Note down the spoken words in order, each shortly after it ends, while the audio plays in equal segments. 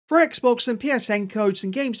For Xbox and PSN codes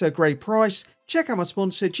and games at a great price, check out my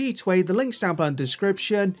sponsor G2A, the link's down below in the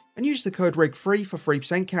description, and use the code RIGFREE for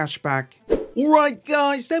 3% cashback. Alright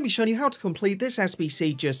guys, let me show you how to complete this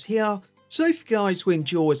SBC just here. So if you guys will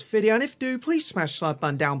enjoy this video, and if you do, please smash the like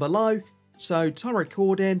button down below. So time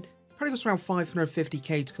recording, currently costs around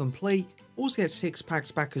 550k to complete. Also get 6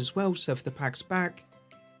 packs back as well, so for the packs back,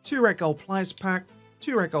 2 red gold players pack,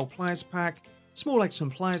 2 red gold players pack, small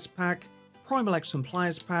excellent players pack, primal excellent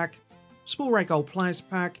players pack, small red gold players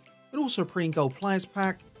pack, and also a pre gold players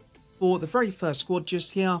pack. For the very first squad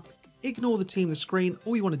just here, ignore the team on the screen.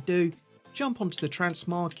 All you want to do, jump onto the transfer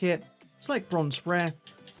market, select bronze rare,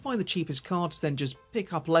 find the cheapest cards, then just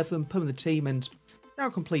pick up 11, put them in the team, and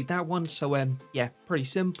that'll complete that one. So yeah, pretty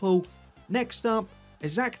simple. Next up,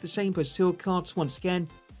 exactly the same but sealed cards. Once again,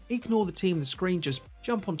 ignore the team on the screen, just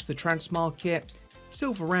jump onto the transfer market,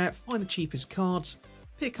 silver rare, find the cheapest cards,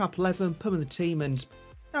 pick up 11, put them in the team, and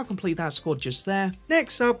that'll complete that squad just there.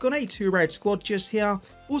 Next up, got an 82 red squad just here.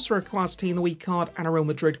 Also requires a Team of the Week card and a Real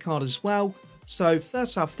Madrid card as well. So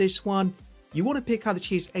first off, this one, you want to pick out the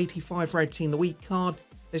cheapest 85 red Team of the Week card.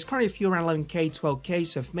 There's currently a few around 11k, 12k,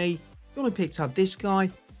 so for me, you want to pick out this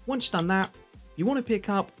guy. Once you've done that, you want to pick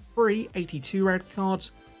up 3 82 red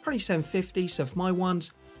cards, currently 750, so for my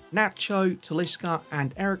ones, Nacho, Talisca,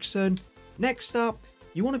 and Ericsson. Next up,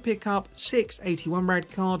 you want to pick up 6 81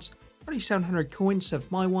 red cards, only 700 coins, so for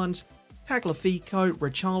my ones, Tagliafico,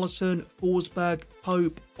 Richarlison, Forsberg,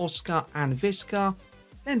 Pope, Oscar, and Visca.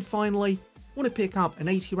 Then finally, want to pick up an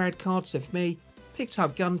 80 red card, so for me, picked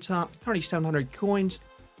up Gunter, currently 700 coins.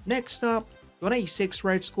 Next up, got an 86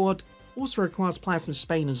 red squad, also requires a player from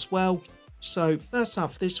Spain as well. So first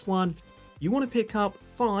up for this one, you want to pick up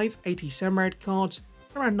 5 87 red cards,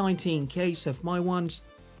 around 19k, so for my ones,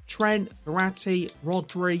 Trent, Verratti,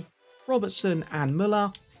 Rodri, Robertson, and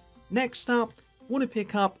Muller. Next up, want to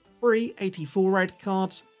pick up 3 84 red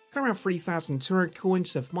cards, around 3,200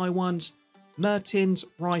 coins, so for my ones, Mertens,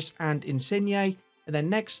 Rice, and Insigne. And then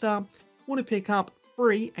next up, want to pick up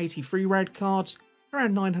 3 83 red cards,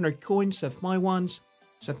 around 900 coins, so for my ones,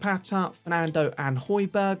 Zapata, Fernando, and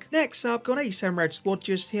Højbjerg. Next up, got an 87 red squad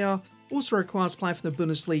just here, also requires a player from the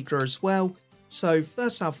Bundesliga as well. So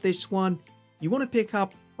first off this one, you want to pick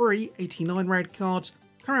up 3 89 red cards,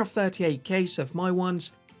 around 38k, so for my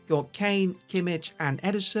ones, got Kane, Kimmich, and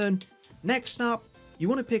Edison. Next up, you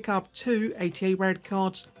want to pick up 2 88 red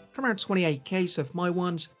cards, around 28k, so for my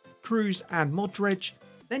ones, Cruz and Modric.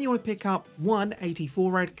 Then you want to pick up 1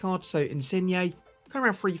 84 red card, so Insigne,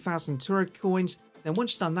 around 3,200 coins. Then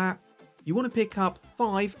once you've done that, you want to pick up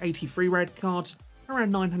 5 83 red cards,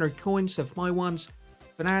 around 900 coins, so for my ones,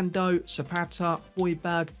 Fernando, Zapata,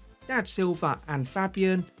 Højbjerg, Dad Silva, and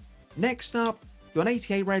Fabian. Next up, got an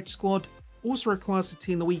 88 red squad, also requires a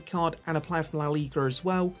Team of the Week card and a player from La Liga as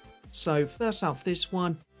well. So first up for this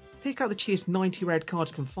one, pick up the cheapest 90 red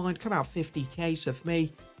cards you can find, come about 50k, so for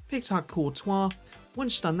me, picked up Courtois.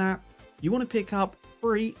 Once you've done that, you want to pick up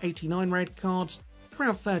 3 89 red cards,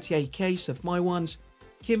 around 38k, so for my ones,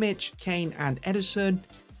 Kimmich, Kane, and Edison.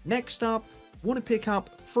 Next up, want to pick up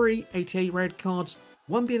 3 88 red cards,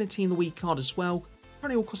 one being a Team of the Week card as well.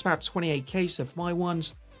 Only all cost about 28k, so for my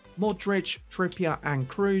ones, Modric, Trippier, and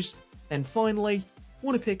Cruz. Then finally,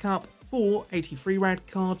 want to pick up 4 83 red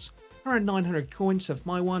cards, around 900 coins, so for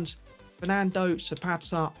my ones, Fernando,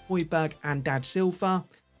 Zapata, Højbjerg, and Dad Silva.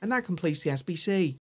 And that completes the SBC.